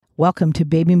Welcome to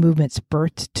Baby Movements,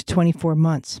 Birth to 24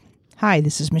 Months. Hi,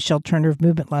 this is Michelle Turner of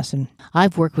Movement Lesson.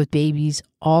 I've worked with babies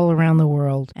all around the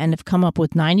world and have come up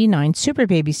with 99 super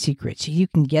baby secrets. You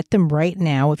can get them right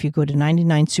now if you go to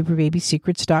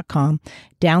 99superbabysecrets.com,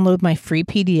 download my free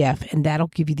PDF, and that'll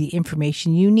give you the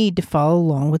information you need to follow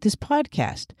along with this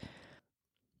podcast.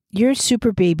 Your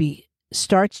super baby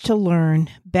starts to learn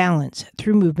balance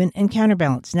through movement and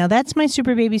counterbalance. Now, that's my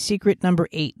super baby secret number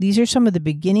 8. These are some of the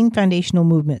beginning foundational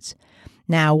movements.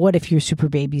 Now, what if your super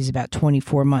baby is about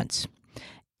 24 months?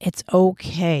 It's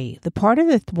okay. The part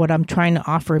of what I'm trying to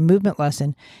offer in Movement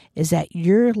Lesson is that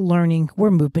you're learning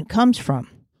where movement comes from.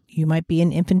 You might be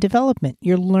in infant development.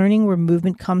 You're learning where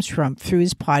movement comes from through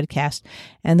his podcast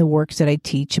and the works that I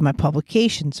teach in my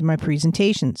publications and my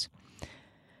presentations.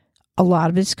 A lot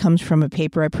of this comes from a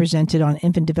paper I presented on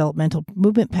infant developmental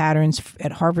movement patterns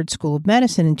at Harvard School of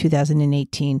Medicine in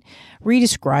 2018,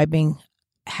 redescribing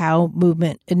how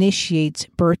movement initiates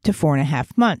birth to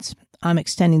 4.5 months. I'm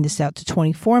extending this out to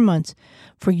 24 months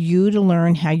for you to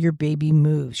learn how your baby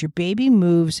moves. Your baby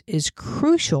moves is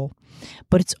crucial,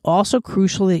 but it's also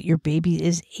crucial that your baby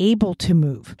is able to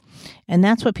move. And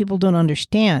that's what people don't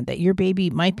understand, that your baby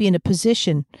might be in a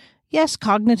position, yes,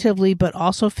 cognitively, but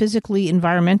also physically,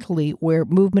 environmentally, where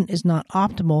movement is not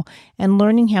optimal, and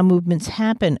learning how movements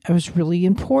happen is really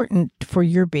important for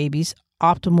your baby's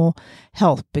optimal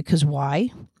health. Because why?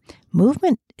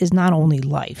 Movement is not only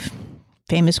life.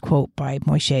 Famous quote by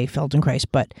Moshe Feldenkrais,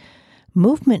 but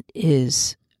movement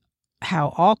is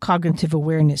how all cognitive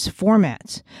awareness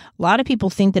formats. A lot of people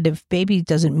think that if baby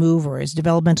doesn't move or is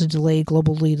developmentally delayed,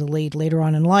 globally delayed later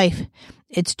on in life,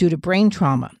 it's due to brain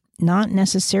trauma. Not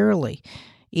necessarily.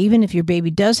 Even if your baby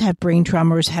does have brain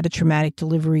trauma or has had a traumatic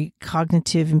delivery,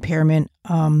 cognitive impairment,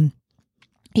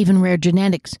 even rare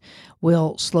genetics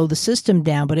will slow the system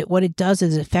down. But what it does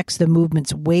is it affects the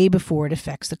movements way before it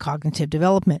affects the cognitive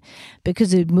development,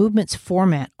 because the movements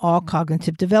format all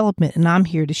cognitive development. And I'm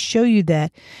here to show you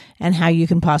that and how you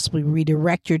can possibly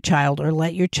redirect your child or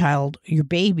let your child, your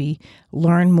baby,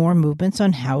 learn more movements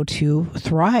on how to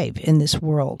thrive in this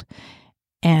world.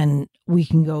 And we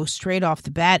can go straight off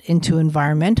the bat into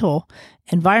environmental.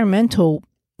 Environmental,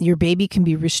 your baby can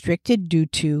be restricted due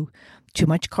to too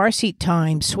much car seat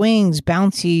time, swings,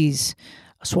 bouncies,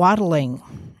 swaddling.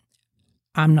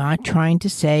 I'm not trying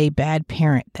to say bad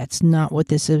parent. That's not what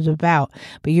this is about.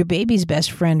 But your baby's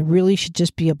best friend really should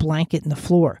just be a blanket in the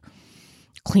floor.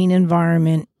 Clean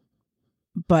environment,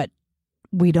 but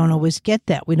we don't always get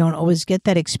that. We don't always get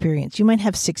that experience. You might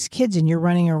have 6 kids and you're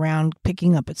running around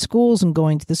picking up at schools and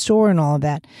going to the store and all of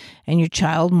that, and your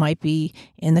child might be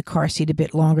in the car seat a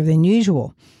bit longer than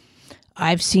usual.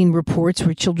 I've seen reports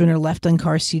where children are left on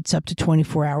car seats up to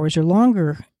 24 hours or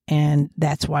longer, and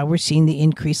that's why we're seeing the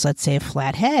increase, let's say, of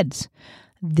flat heads.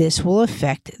 This will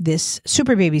affect this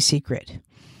super baby secret,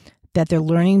 that they're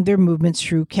learning their movements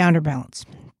through counterbalance.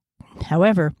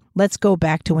 However, let's go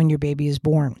back to when your baby is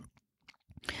born.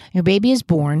 Your baby is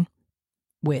born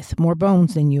with more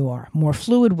bones than you are, more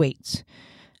fluid weights,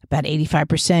 about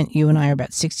 85%. You and I are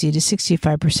about 60 to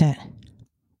 65%.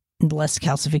 And less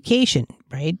calcification,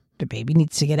 right? The baby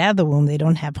needs to get out of the womb. They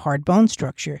don't have hard bone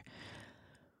structure.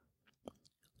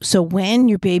 So when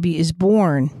your baby is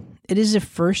born, it is the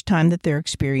first time that they're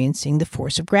experiencing the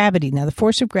force of gravity. Now, the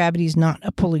force of gravity is not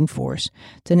a pulling force.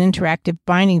 It's an interactive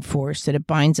binding force that it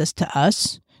binds us to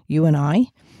us, you and I,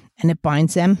 and it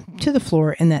binds them to the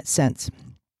floor in that sense.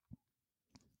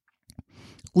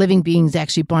 Living beings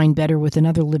actually bind better with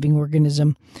another living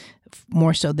organism,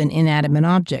 more so than inanimate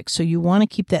objects. So you want to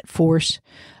keep that force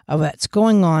of what's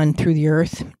going on through the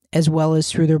earth as well as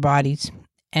through their bodies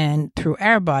and through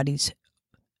our bodies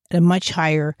at a much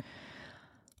higher,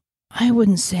 I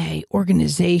wouldn't say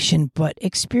organization, but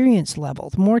experience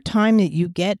level. The more time that you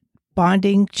get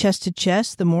bonding chest to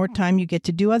chest, the more time you get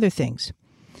to do other things.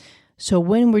 So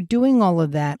when we're doing all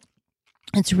of that,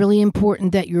 it's really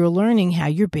important that you're learning how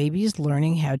your baby is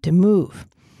learning how to move.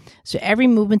 So every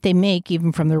movement they make,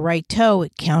 even from the right toe,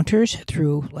 it counters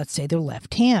through, let's say, their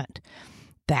left hand.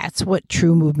 That's what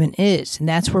true movement is. And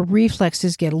that's where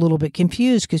reflexes get a little bit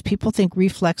confused, because people think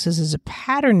reflexes is a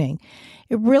patterning.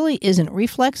 It really isn't.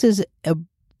 Reflex is a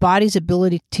body's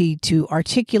ability to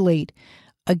articulate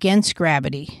against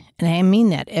gravity. And I mean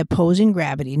that, opposing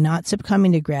gravity, not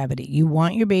succumbing to gravity. You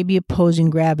want your baby opposing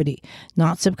gravity,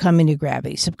 not succumbing to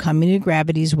gravity. Succumbing to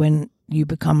gravity is when you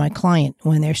become my client,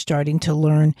 when they're starting to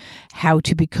learn how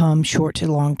to become short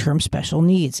to long-term special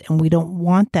needs. And we don't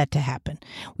want that to happen.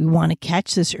 We want to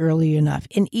catch this early enough.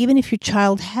 And even if your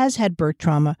child has had birth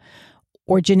trauma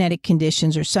or genetic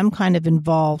conditions or some kind of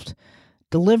involved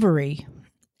delivery,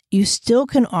 you still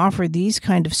can offer these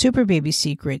kind of super baby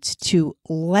secrets to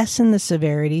lessen the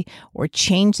severity or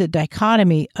change the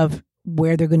dichotomy of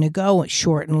where they're going to go at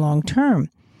short and long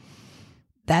term.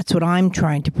 That's what I'm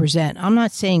trying to present. I'm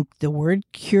not saying the word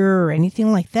cure or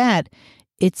anything like that.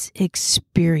 It's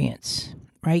experience,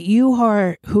 right? You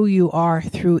are who you are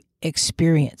through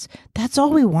experience. That's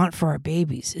all we want for our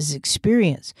babies is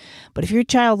experience. But if your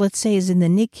child, let's say, is in the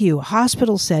NICU, a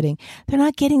hospital setting, they're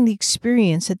not getting the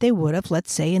experience that they would have,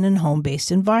 let's say, in a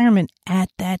home-based environment at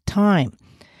that time.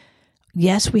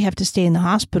 Yes, we have to stay in the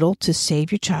hospital to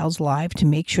save your child's life, to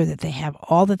make sure that they have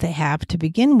all that they have to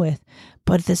begin with.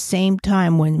 But at the same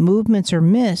time, when movements are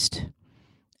missed,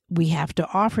 we have to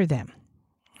offer them,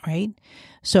 right?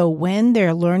 So when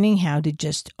they're learning how to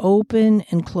just open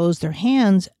and close their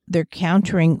hands, they're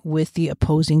countering with the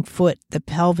opposing foot, the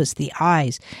pelvis, the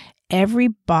eyes. Every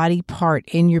body part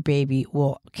in your baby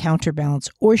will counterbalance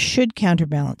or should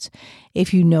counterbalance.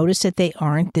 If you notice that they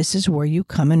aren't, this is where you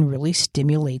come and really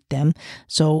stimulate them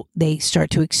so they start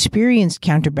to experience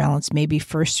counterbalance, maybe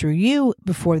first through you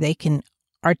before they can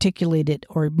articulate it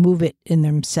or move it in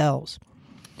themselves.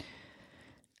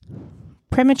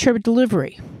 Premature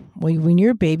delivery. Well, when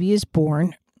your baby is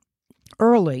born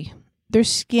early, their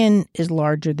skin is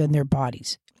larger than their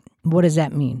bodies. What does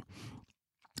that mean?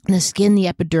 The skin, the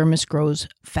epidermis, grows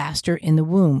faster in the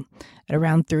womb. At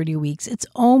around 30 weeks, it's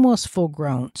almost full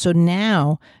grown. So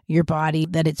now your body,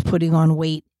 that it's putting on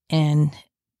weight and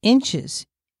inches,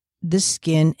 the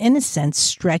skin, in a sense,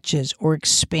 stretches or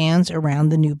expands around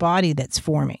the new body that's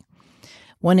forming.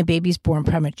 When a baby's born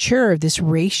premature, this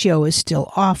ratio is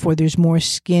still off, where there's more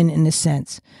skin, in a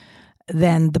sense,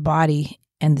 than the body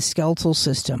and the skeletal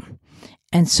system.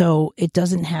 And so it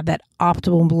doesn't have that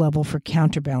optimal level for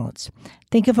counterbalance.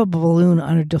 Think of a balloon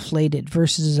under deflated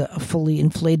versus a fully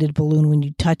inflated balloon. When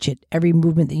you touch it, every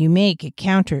movement that you make, it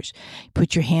counters.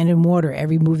 Put your hand in water,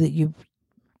 every move that you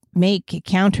make, it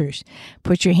counters.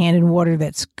 Put your hand in water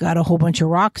that's got a whole bunch of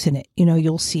rocks in it.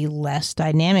 You'll see less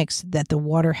dynamics that the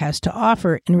water has to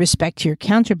offer in respect to your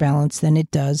counterbalance than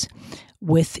it does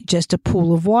with just a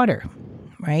pool of water,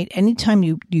 right? Anytime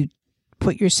you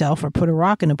put yourself or put a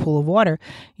rock in a pool of water,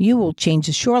 you will change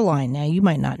the shoreline. Now, you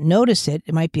might not notice it.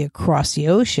 It might be across the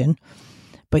ocean,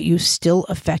 but you still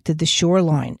affected the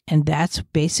shoreline. And that's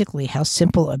basically how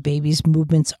simple a baby's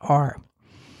movements are.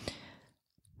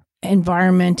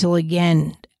 Environmental,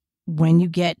 again, when you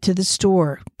get to the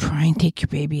store, try and take your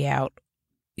baby out,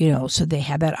 so they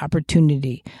have that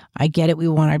opportunity. I get it. We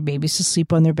want our babies to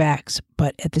sleep on their backs,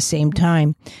 but at the same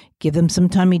time, give them some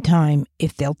tummy time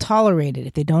if they'll tolerate it.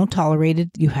 If they don't tolerate it,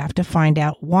 you have to find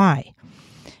out why.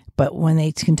 But when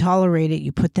they can tolerate it,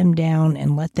 you put them down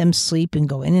and let them sleep and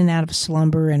go in and out of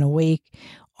slumber and awake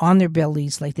on their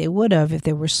bellies like they would have if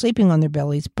they were sleeping on their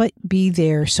bellies, but be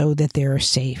there so that they're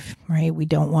safe, right? We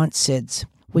don't want SIDS,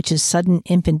 which is sudden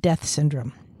infant death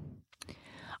syndrome.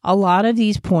 A lot of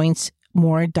these points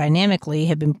more dynamically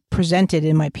have been presented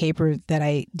in my paper that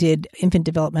I did, Infant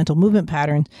Developmental Movement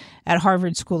Patterns, at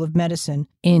Harvard School of Medicine.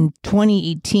 In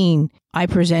 2018, I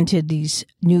presented these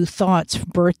new thoughts from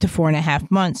birth to 4.5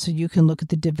 months so you can look at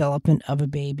the development of a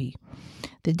baby.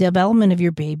 The development of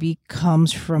your baby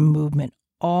comes from movement.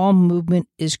 All movement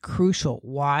is crucial.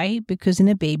 Why? Because in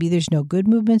a baby, there's no good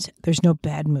movements, there's no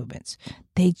bad movements.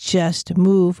 They just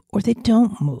move or they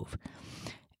don't move.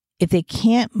 If they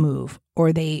can't move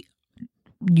or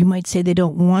you might say they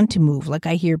don't want to move. Like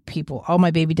I hear people, my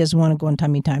baby doesn't want to go on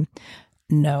tummy time.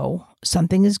 No,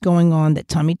 something is going on that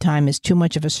tummy time is too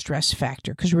much of a stress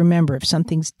factor. Because remember, if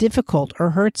something's difficult or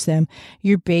hurts them,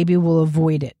 your baby will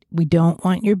avoid it. We don't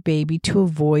want your baby to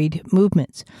avoid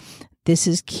movements. This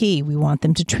is key. We want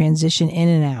them to transition in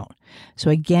and out.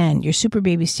 So again, your super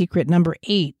baby secret number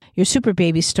 8, your super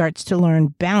baby starts to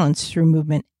learn balance through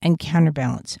movement and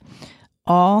counterbalance.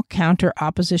 All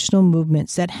counter-oppositional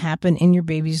movements that happen in your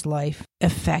baby's life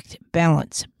affect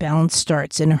balance. Balance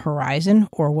starts in a horizon,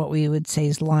 or what we would say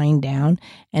is lying down,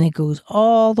 and it goes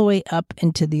all the way up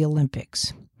into the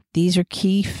Olympics. These are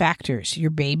key factors. Your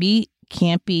baby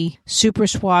can't be super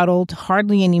swaddled,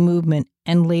 hardly any movement,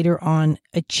 and later on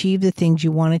achieve the things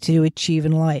you wanted to achieve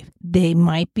in life. They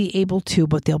might be able to,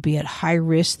 but they'll be at high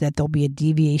risk that there'll be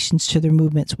deviations to their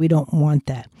movements. We don't want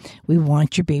that. We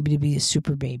want your baby to be a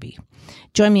super baby.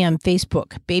 Join me on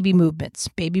Facebook, Baby Movements.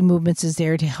 Baby Movements is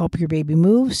there to help your baby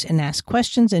moves and ask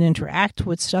questions and interact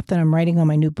with stuff that I'm writing on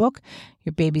my new book,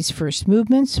 Your Baby's First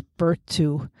Movements, Birth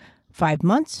to 5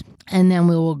 months, and then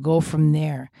we will go from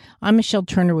there. I'm Michelle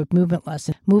Turner with Movement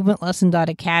Lesson,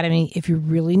 movementlesson.academy. If you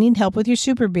really need help with your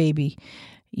super baby,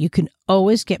 you can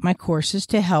always get my courses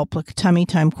to help, like a tummy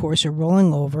time course or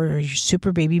rolling over or your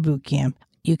super baby boot camp.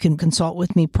 You can consult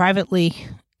with me privately.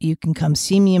 You can come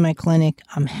see me in my clinic.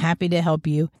 I'm happy to help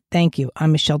you. Thank you.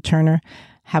 I'm Michelle Turner.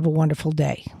 Have a wonderful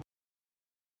day.